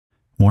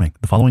Warning,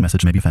 the following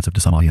message may be offensive to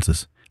some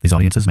audiences. These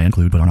audiences may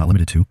include, but are not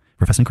limited to,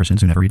 professing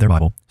Christians who never read their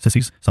Bible,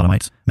 sissies,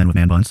 sodomites, men with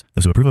man buns,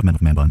 those who approve of men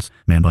with man buns,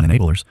 man bun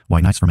enablers,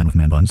 white knights for men with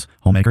man buns,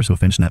 homemakers who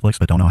have finished Netflix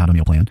but don't know how to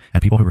meal plan,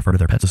 and people who refer to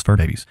their pets as fur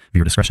babies.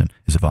 Viewer discretion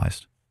is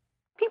advised.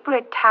 People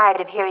are tired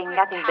of hearing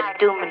nothing but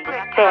doom and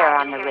despair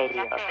on the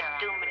radio.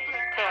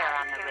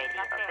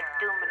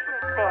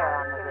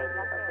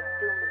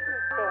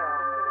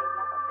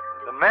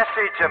 The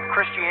message of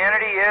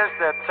Christianity is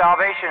that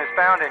salvation is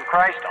found in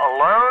Christ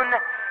alone,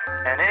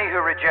 and any who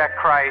reject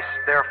Christ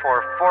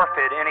therefore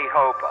forfeit any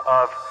hope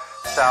of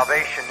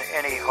salvation,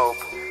 any hope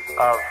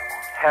of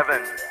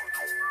heaven.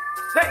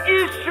 The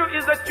issue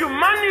is that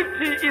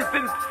humanity is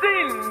in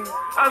sin,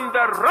 and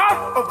the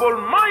wrath of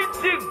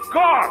Almighty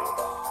God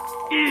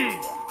is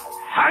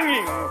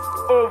hanging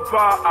over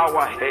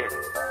our heads.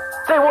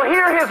 They will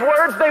hear his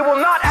words, they will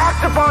not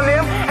act upon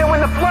them, and when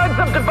the floods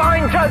of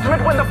divine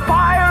judgment, when the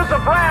fires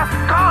of wrath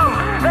come,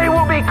 they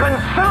will be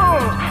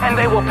consumed and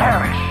they will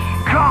perish.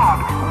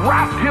 God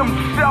wrapped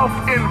himself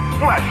in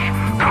flesh,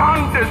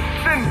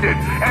 condescended,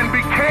 and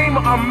became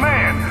a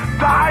man,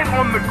 died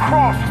on the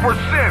cross for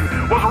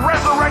sin, was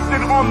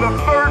resurrected on the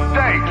third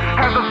day,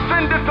 has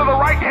ascended to the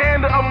right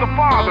hand of the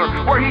Father,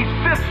 where he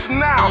sits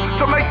now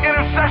to make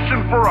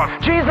intercession for us.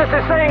 Jesus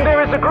is saying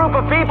there is a group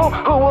of people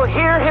who will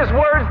hear his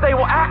words, they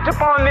will act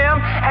upon them,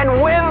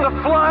 and when the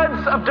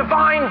floods of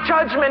divine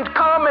judgment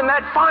come in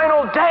that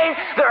final day,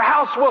 their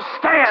house will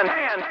stand.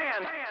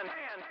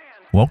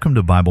 Welcome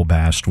to Bible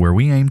Bashed, where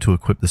we aim to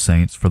equip the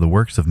saints for the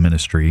works of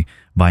ministry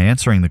by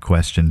answering the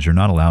questions you're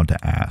not allowed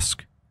to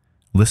ask.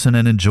 Listen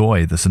and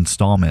enjoy this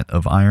installment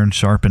of Iron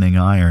Sharpening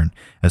Iron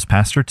as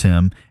Pastor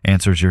Tim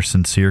answers your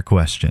sincere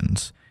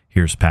questions.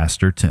 Here's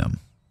Pastor Tim.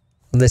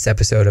 On this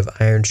episode of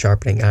Iron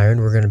Sharpening Iron,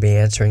 we're going to be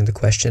answering the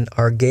question,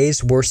 are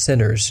gays worse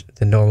sinners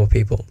than normal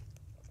people?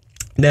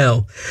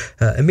 Now,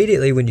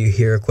 immediately when you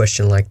hear a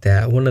question like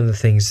that, one of the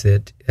things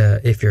that,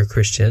 if you're a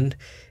Christian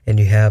and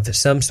you have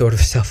some sort of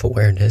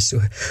self-awareness,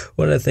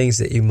 one of the things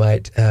that you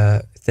might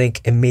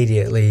think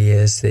immediately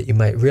is that you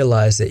might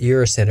realize that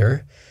you're a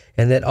sinner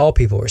and that all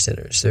people are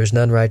sinners. There's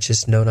none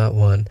righteous, no, not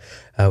one.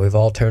 We've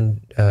all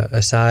turned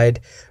aside.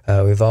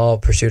 We've all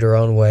pursued our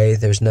own way.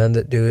 There's none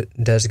that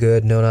does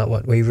good, no, not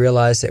one. We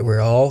realize that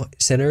we're all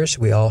sinners.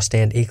 We all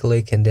stand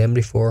equally condemned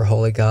before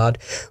holy God.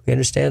 We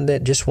understand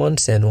that just one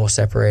sin will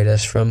separate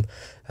us from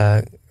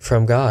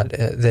God,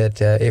 that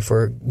if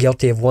we're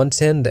guilty of one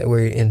sin, that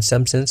we in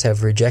some sense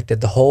have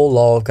rejected the whole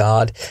law of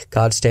God,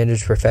 God's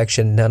standards of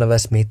perfection. None of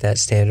us meet that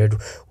standard.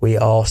 We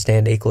all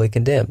stand equally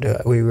condemned.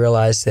 We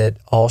realize that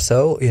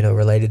also,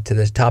 related to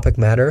the topic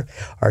matter,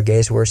 are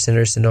gays worse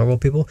sinners than normal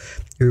people?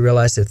 We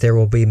realize that there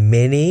will be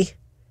many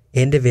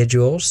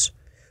individuals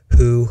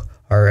who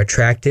are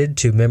attracted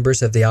to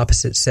members of the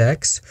opposite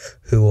sex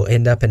who will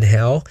end up in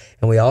hell.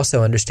 And we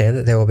also understand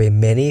that there will be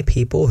many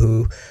people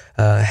who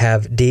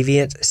have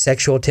deviant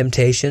sexual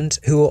temptations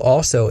who will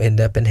also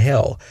end up in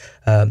hell.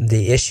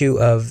 The issue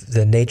of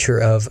the nature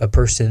of a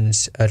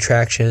person's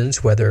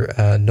attractions,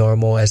 whether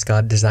normal as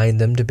God designed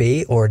them to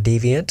be or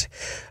deviant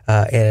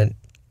and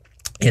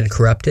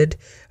corrupted,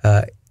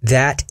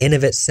 that in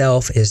of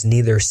itself is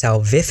neither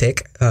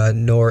salvific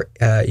nor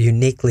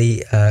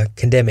uniquely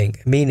condemning,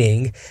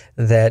 meaning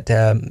that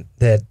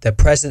the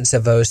presence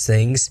of those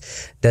things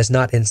does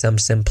not in some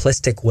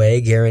simplistic way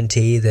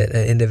guarantee that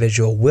an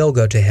individual will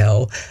go to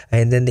hell,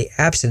 and then the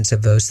absence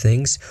of those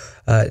things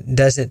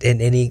doesn't in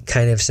any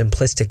kind of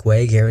simplistic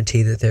way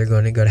guarantee that they're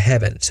going to go to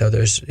heaven. So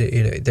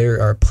there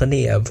are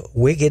plenty of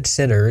wicked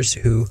sinners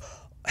who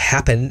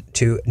happen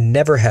to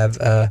never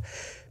have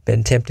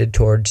been tempted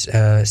towards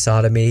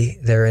sodomy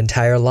their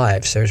entire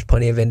lives. There's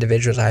plenty of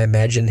individuals. I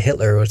imagine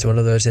Hitler was one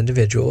of those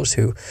individuals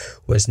who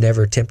was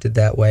never tempted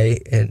that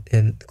way in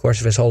the course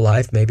of his whole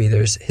life. Maybe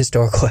there's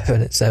historical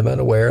evidence I'm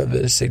unaware of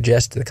that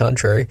suggests the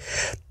contrary.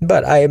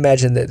 But I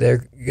imagine that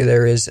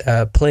there is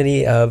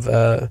plenty of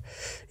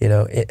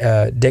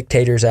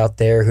dictators out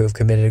there who have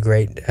committed a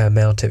great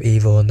amount of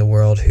evil in the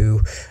world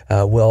who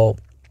will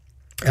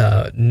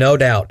no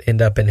doubt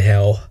end up in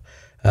hell.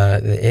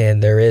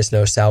 And there is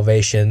no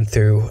salvation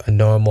through a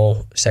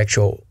normal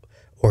sexual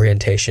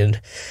orientation,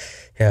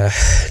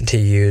 to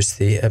use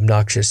the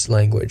obnoxious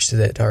language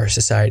that our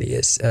society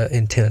is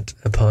intent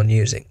upon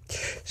using.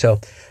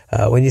 So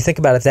when you think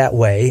about it that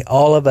way,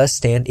 all of us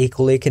stand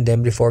equally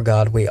condemned before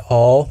God. We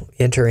all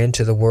enter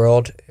into the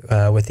world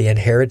with the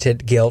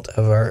inherited guilt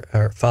of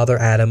our father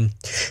Adam.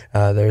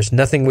 There's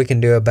nothing we can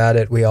do about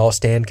it. We all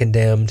stand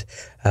condemned.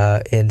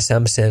 In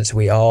some sense,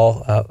 we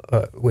all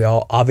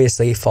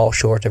obviously fall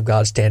short of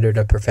God's standard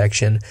of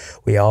perfection.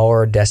 We all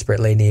are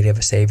desperately in need of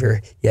a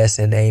Savior. Yes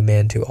and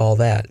amen to all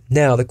that.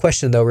 Now, the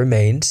question, though,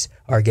 remains,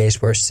 are gays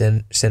worse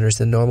sinners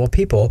than normal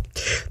people?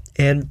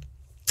 And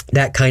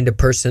that kind of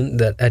person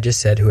that I just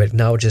said, who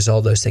acknowledges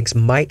all those things,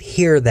 might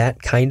hear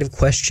that kind of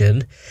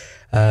question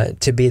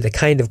to be the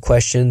kind of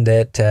question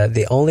that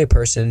the only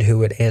person who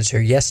would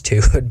answer yes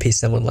to would be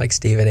someone like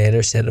Steven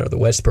Anderson or the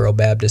Westboro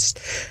Baptist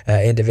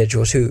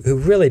individuals who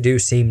really do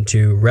seem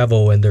to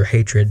revel in their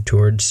hatred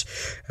towards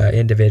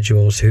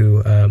individuals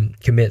who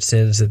commit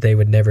sins that they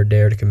would never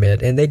dare to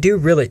commit. And they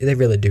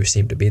really do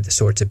seem to be the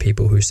sorts of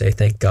people who say,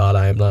 thank God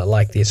I am not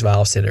like these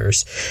vile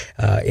sinners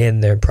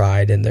in their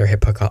pride and their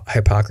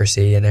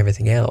hypocrisy and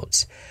everything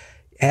else.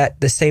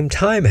 At the same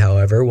time,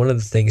 however, one of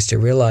the things to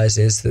realize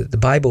is that the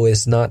Bible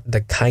is not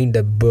the kind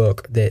of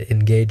book that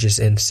engages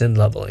in sin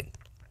leveling.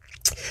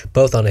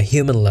 Both on a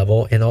human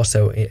level and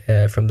also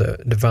from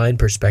the divine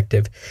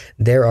perspective,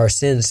 there are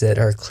sins that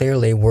are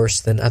clearly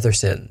worse than other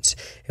sins.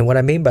 And what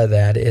I mean by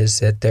that is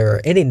that there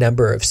are any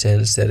number of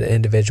sins that an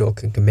individual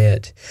can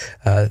commit.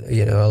 A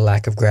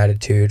lack of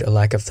gratitude, a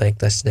lack of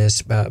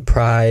thanklessness,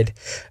 pride,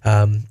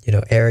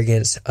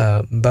 arrogance,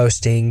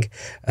 boasting,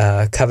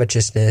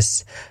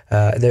 covetousness,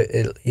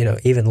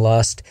 even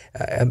lust.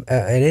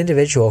 An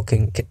individual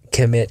can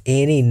commit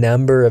any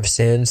number of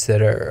sins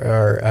that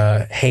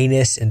are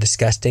heinous and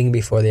disgusting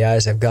before the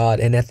eyes of God,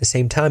 and at the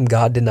same time,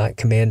 God did not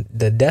command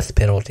the death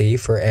penalty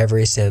for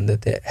every sin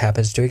that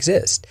happens to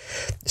exist.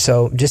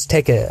 So just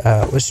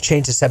let's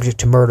change the subject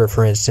to murder,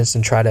 for instance,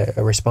 and try to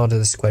respond to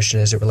this question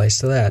as it relates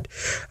to that.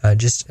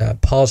 Just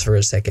pause for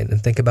a second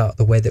and think about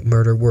the way that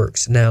murder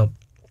works. Now,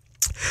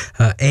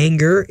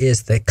 anger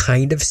is the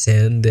kind of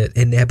sin that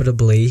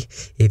inevitably,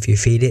 if you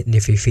feed it and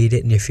if you feed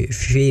it and if you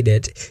feed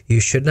it, you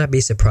should not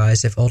be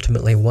surprised if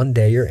ultimately one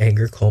day your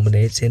anger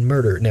culminates in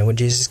murder. Now, when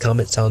Jesus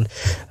comments on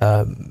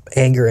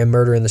anger and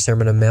murder in the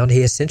Sermon on the Mount,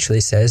 he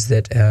essentially says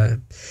that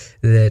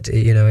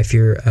if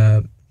you're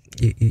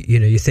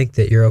you think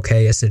that you're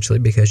okay essentially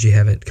because you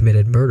haven't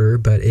committed murder,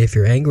 but if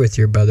you're angry with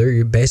your brother,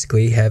 you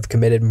basically have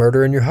committed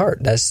murder in your heart.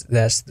 That's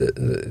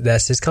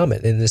his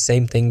comment. And the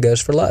same thing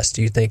goes for lust.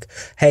 You think,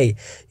 hey,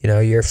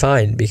 you're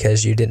fine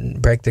because you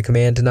didn't break the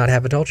command to not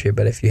have adultery,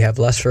 but if you have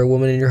lust for a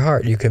woman in your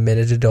heart, you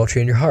committed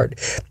adultery in your heart.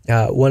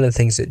 One of the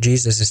things that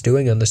Jesus is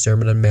doing on the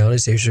Sermon on the Mount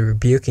is he's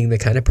rebuking the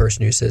kind of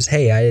person who says,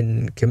 hey, I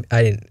didn't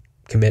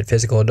commit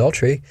physical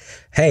adultery.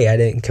 Hey, I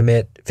didn't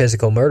commit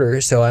physical murder,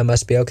 so I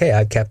must be okay.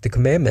 I've kept the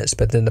commandments.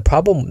 But then the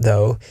problem,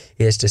 though,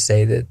 is to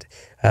say that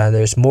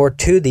there's more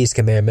to these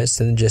commandments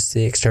than just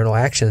the external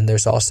action.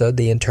 There's also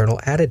the internal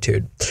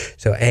attitude.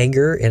 So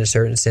anger, in a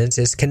certain sense,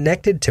 is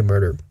connected to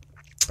murder.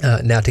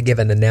 Now, to give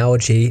an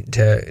analogy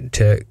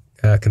to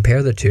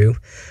compare the two,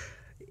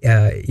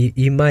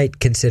 you might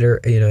consider,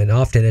 and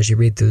often as you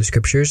read through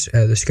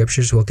the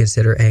scriptures will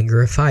consider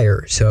anger a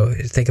fire. So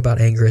think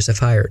about anger as a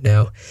fire.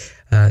 Now,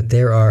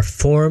 there are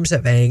forms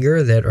of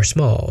anger that are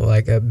small,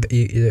 like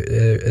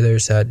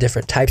there's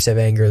different types of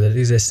anger that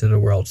exist in the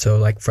world. So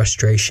like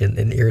frustration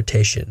and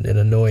irritation and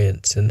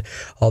annoyance and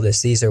all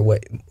this. These are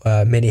what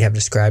many have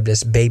described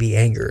as baby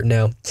anger.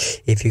 Now,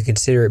 if you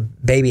consider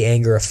baby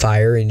anger a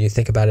fire and you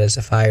think about it as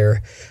a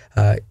fire,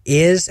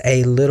 is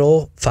a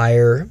little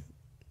fire,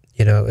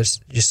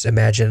 just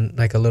imagine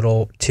like a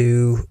little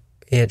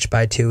 2-inch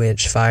by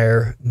 2-inch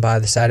fire by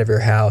the side of your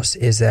house.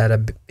 Is that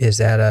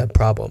a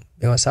problem?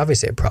 It's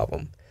obviously a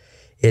problem.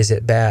 Is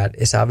it bad?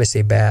 It's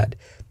obviously bad.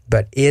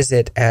 But is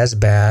it as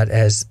bad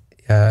as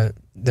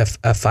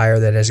a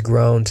fire that has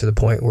grown to the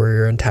point where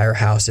your entire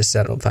house is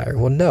set on fire?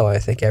 Well, no. I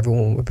think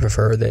everyone would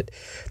prefer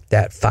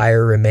that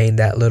fire remain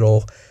that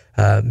little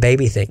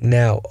baby thing.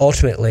 Now,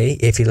 ultimately,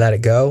 if you let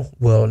it go,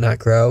 will it not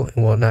grow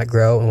and will it not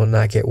grow and will it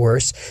not get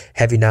worse?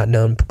 Have you not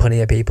known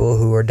plenty of people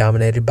who are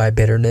dominated by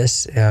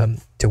bitterness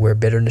to where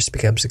bitterness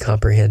becomes a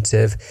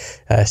comprehensive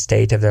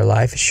state of their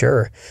life?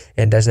 Sure.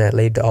 And doesn't that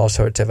lead to all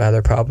sorts of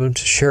other problems?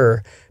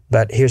 Sure.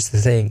 But here's the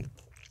thing.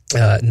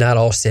 Not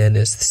all sin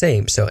is the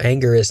same. So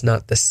anger is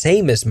not the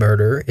same as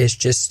murder. It's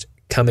just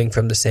coming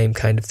from the same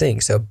kind of thing.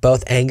 So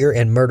both anger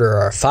and murder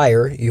are a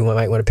fire. You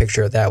might want to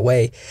picture it that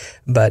way.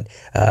 But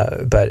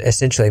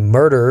essentially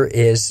murder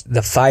is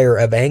the fire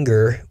of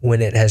anger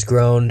when it has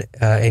grown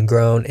and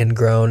grown and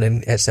grown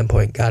and at some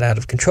point got out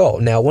of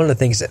control. Now, one of the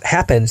things that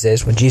happens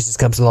is when Jesus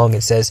comes along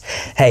and says,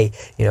 hey,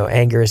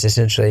 anger is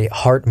essentially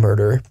heart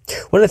murder.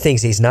 One of the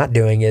things he's not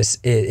doing is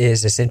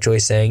essentially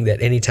saying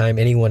that anytime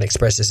anyone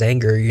expresses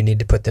anger, you need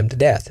to put them to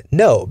death.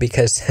 No,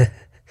 because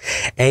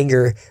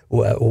anger,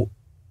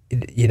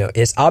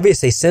 it's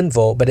obviously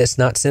sinful, but it's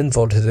not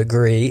sinful to the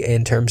degree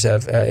in terms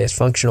of its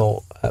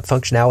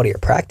functionality or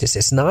practice.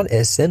 It's not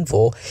as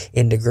sinful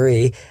in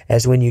degree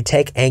as when you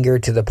take anger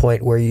to the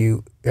point where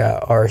you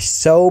are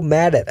so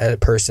mad at a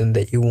person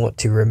that you want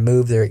to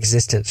remove their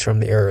existence from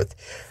the earth.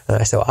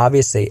 So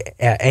obviously,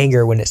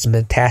 anger, when it's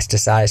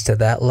metastasized to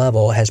that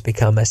level, has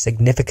become a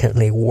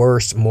significantly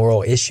worse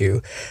moral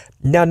issue.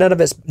 Now, none of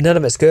it's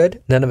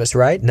good, none of it's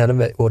right, none of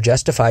it will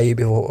justify you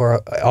before,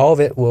 or all of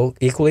it will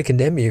equally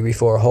condemn you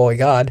before a holy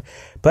God.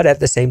 But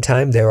at the same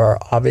time, there are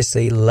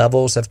obviously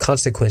levels of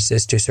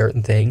consequences to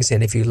certain things,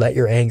 and if you let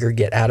your anger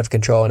get out of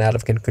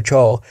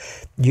control,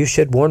 you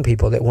should warn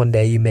people that one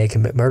day you may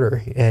commit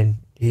murder, and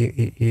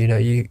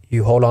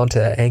you hold on to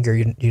that anger.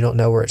 You don't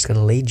know where it's going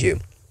to lead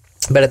you.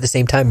 But at the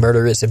same time,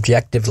 murder is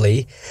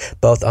objectively,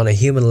 both on a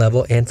human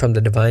level and from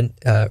the divine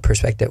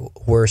perspective,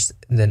 worse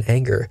than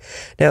anger.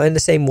 Now, in the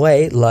same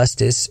way,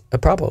 lust is a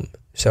problem.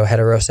 So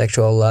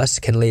heterosexual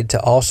lust can lead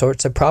to all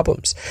sorts of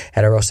problems.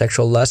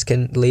 Heterosexual lust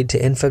can lead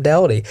to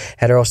infidelity.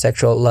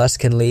 Heterosexual lust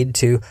can lead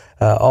to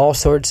all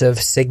sorts of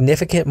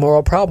significant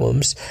moral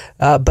problems.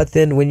 But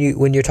then when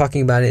you're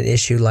talking about an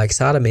issue like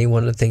sodomy,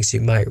 one of the things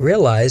you might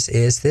realize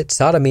is that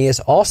sodomy is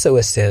also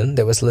a sin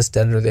that was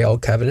listed under the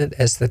Old Covenant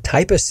as the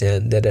type of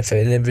sin that if an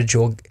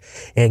individual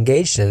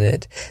engaged in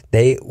it,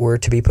 they were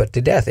to be put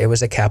to death. It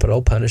was a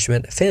capital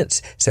punishment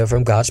offense. So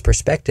from God's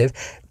perspective,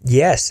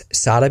 yes,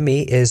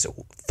 sodomy is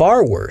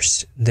far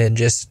worse than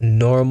just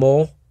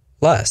normal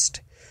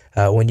lust.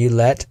 When you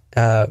let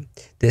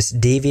this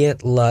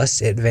deviant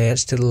lust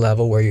advance to the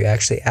level where you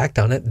actually act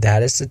on it,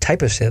 that is the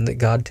type of sin that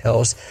God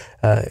tells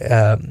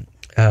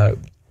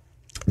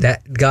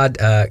that God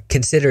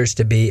considers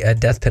to be a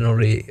death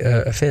penalty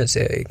offense.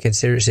 It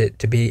considers it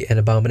to be an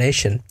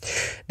abomination.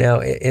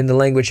 Now, in the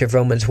language of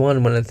Romans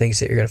 1, one of the things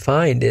that you're going to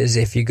find is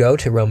if you go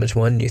to Romans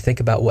 1 and you think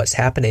about what's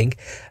happening,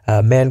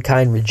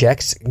 mankind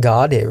rejects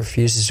God. It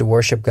refuses to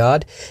worship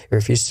God. It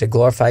refuses to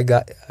glorify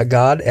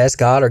God as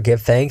God or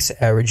give thanks,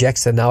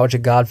 rejects the knowledge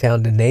of God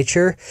found in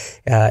nature,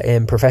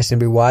 and professing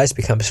to be wise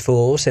becomes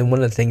fools. And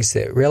one of the things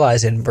that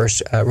realize in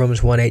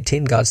Romans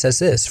 1:18, God says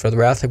this, "For the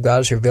wrath of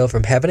God is revealed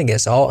from heaven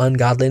against all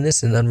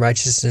ungodliness and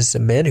unrighteousness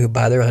of men who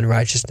by their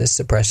unrighteousness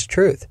suppress the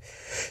truth."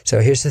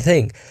 So here's the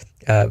thing.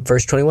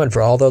 Verse 21,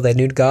 "For although they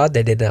knew God,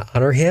 they did not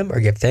honor him or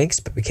give thanks,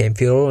 but became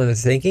futile in their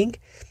thinking,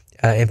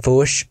 and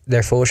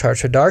their foolish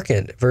hearts were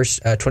darkened." Verse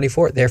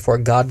 24, "Therefore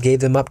God gave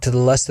them up to the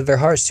lust of their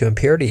hearts, to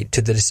impurity,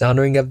 to the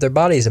dishonoring of their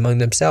bodies among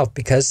themselves,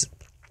 because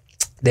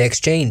they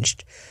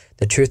exchanged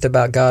the truth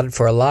about God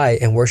for a lie,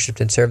 and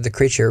worshipped and served the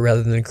creature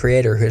rather than the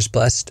Creator, who is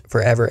blessed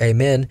forever.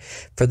 Amen.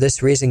 For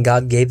this reason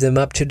God gave them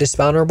up to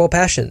dishonorable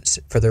passions.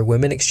 For their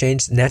women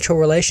exchanged natural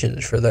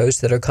relations for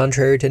those that are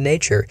contrary to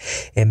nature.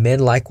 And men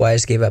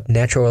likewise gave up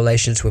natural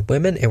relations with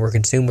women, and were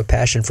consumed with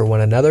passion for one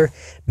another,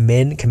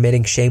 men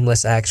committing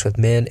shameless acts with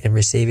men, and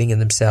receiving in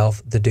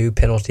themselves the due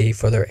penalty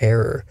for their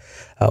error."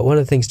 One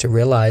of the things to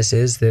realize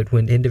is that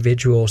when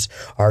individuals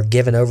are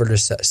given over to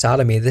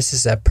sodomy, this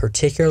is a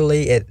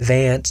particularly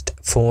advanced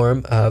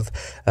form of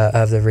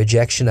the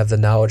rejection of the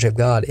knowledge of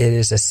God. It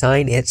is a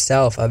sign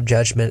itself of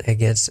judgment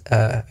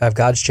of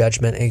God's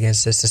judgment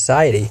against the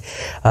society,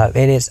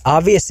 and it's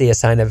obviously a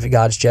sign of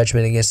God's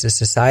judgment against the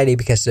society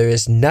because there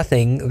is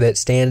nothing that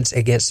stands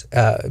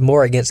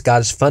more against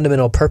God's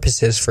fundamental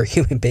purposes for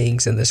human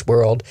beings in this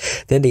world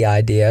than the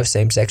idea of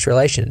same-sex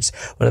relations.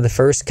 One of the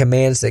first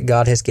commands that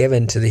God has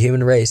given to the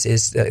human race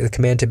is the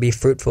command to be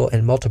fruitful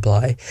and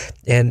multiply.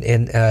 And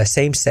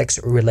same-sex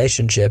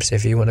relationships,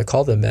 if you want to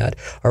call them that,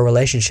 are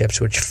relationships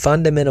which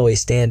fundamentally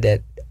stand at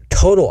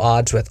total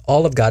odds with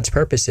all of God's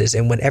purposes.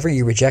 And whenever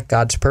you reject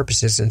God's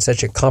purposes in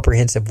such a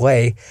comprehensive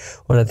way,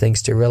 one of the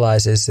things to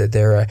realize is that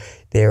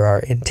there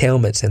are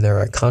entailments and there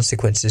are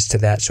consequences to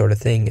that sort of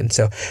thing. And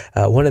so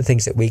one of the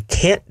things that we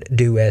can't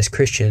do as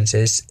Christians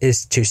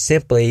is to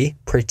simply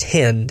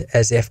pretend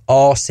as if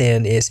all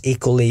sin is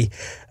equally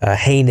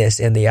heinous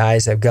in the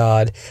eyes of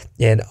God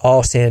and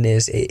all sin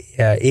is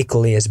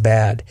equally as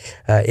bad.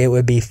 It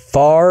would be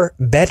far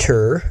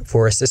better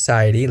for a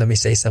society, let me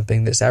say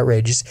something that's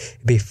outrageous, it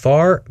would be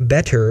far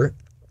better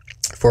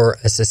for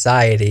a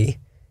society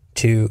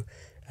to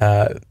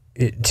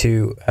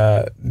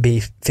be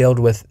filled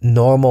with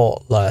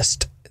normal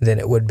lust than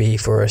it would be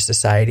for a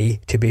society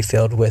to be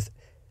filled with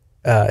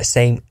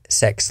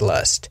same-sex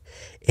lust.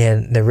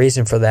 And the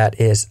reason for that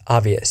is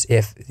obvious.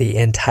 If the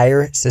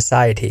entire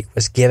society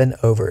was given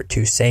over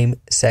to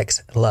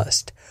same-sex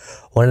lust,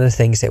 one of the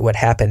things that would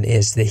happen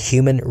is the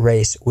human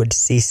race would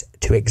cease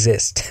to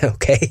exist,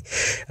 okay?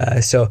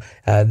 So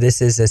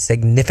this is a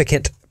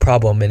significant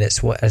problem, and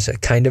it's a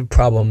kind of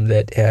problem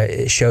that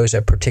it shows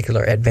a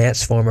particular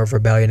advanced form of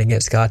rebellion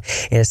against God,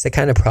 and it's the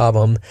kind of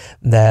problem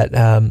that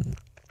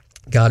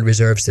God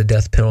reserves the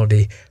death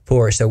penalty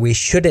for. So we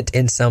shouldn't,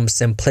 in some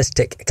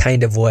simplistic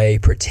kind of way,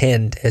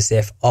 pretend as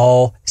if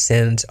all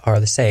sins are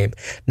the same.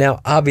 Now,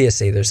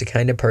 obviously, there's a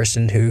kind of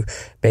person who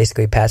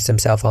basically pats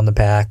himself on the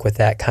back with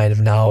that kind of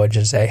knowledge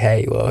and say,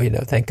 hey, well,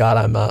 thank God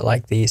I'm not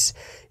like these,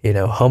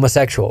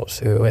 homosexuals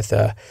who with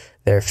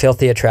their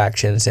filthy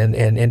attractions, and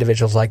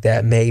individuals like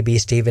that may be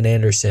Steven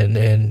Anderson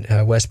and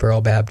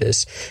Westboro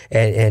Baptist.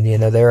 And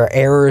there are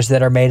errors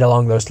that are made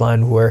along those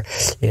lines where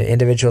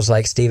individuals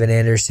like Steven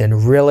Anderson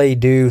really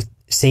do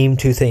seem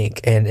to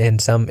think, and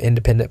some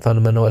independent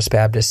fundamentalist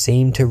Baptists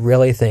seem to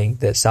really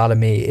think that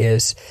sodomy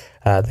is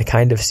the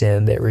kind of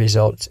sin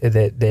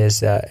that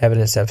there's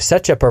evidence of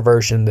such a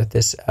perversion that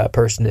this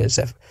person is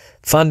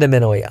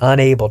fundamentally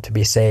unable to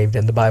be saved,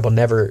 and the Bible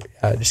never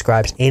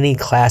describes any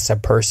class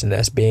of person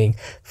as being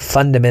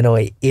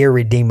fundamentally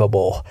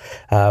irredeemable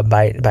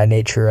by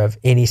nature of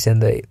any sin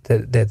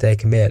that they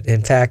commit.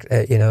 In fact,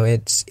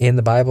 it's in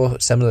the Bible.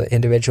 Some of the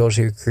individuals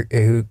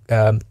who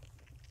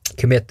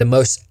commit the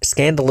most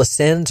scandalous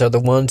sins are the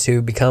ones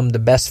who become the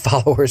best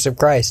followers of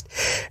Christ.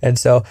 And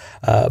so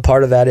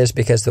part of that is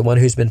because the one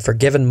who's been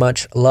forgiven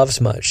much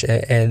loves much.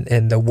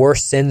 And the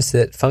worst sins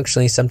that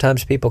functionally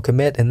sometimes people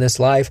commit in this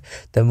life,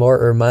 the more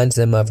it reminds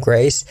them of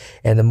grace,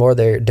 and the more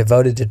they're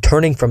devoted to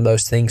turning from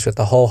those things with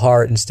the whole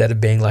heart instead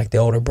of being like the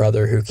older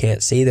brother who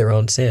can't see their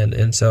own sin.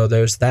 And so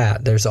there's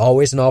that. There's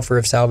always an offer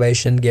of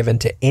salvation given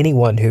to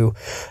anyone who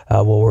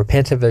will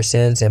repent of their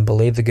sins and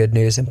believe the good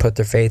news and put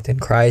their faith in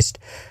Christ.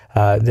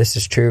 This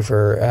is true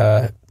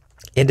for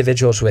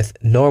individuals with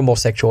normal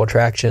sexual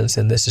attractions,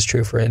 and this is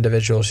true for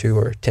individuals who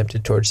are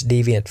tempted towards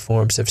deviant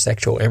forms of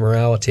sexual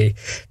immorality.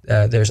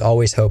 There's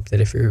always hope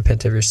that if you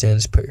repent of your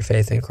sins, put your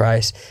faith in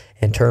Christ,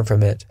 and turn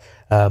from it,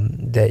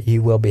 that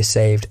you will be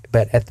saved.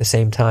 But at the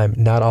same time,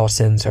 not all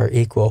sins are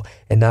equal,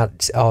 and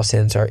not all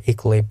sins are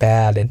equally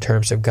bad in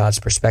terms of God's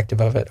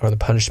perspective of it or the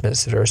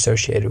punishments that are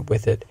associated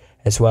with it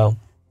as well.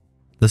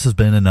 This has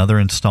been another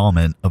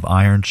installment of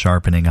Iron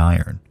Sharpening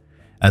Iron.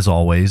 As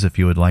always, if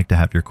you would like to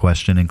have your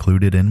question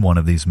included in one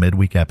of these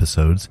midweek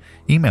episodes,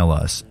 email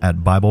us at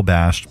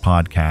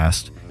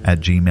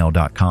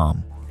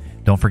BibleBashedPodcast@gmail.com.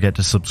 Don't forget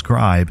to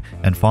subscribe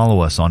and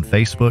follow us on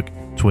Facebook,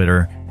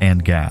 Twitter,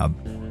 and Gab.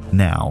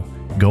 Now,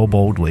 go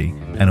boldly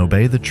and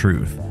obey the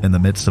truth in the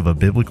midst of a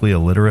biblically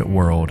illiterate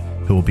world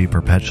who will be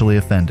perpetually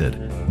offended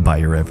by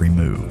your every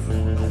move.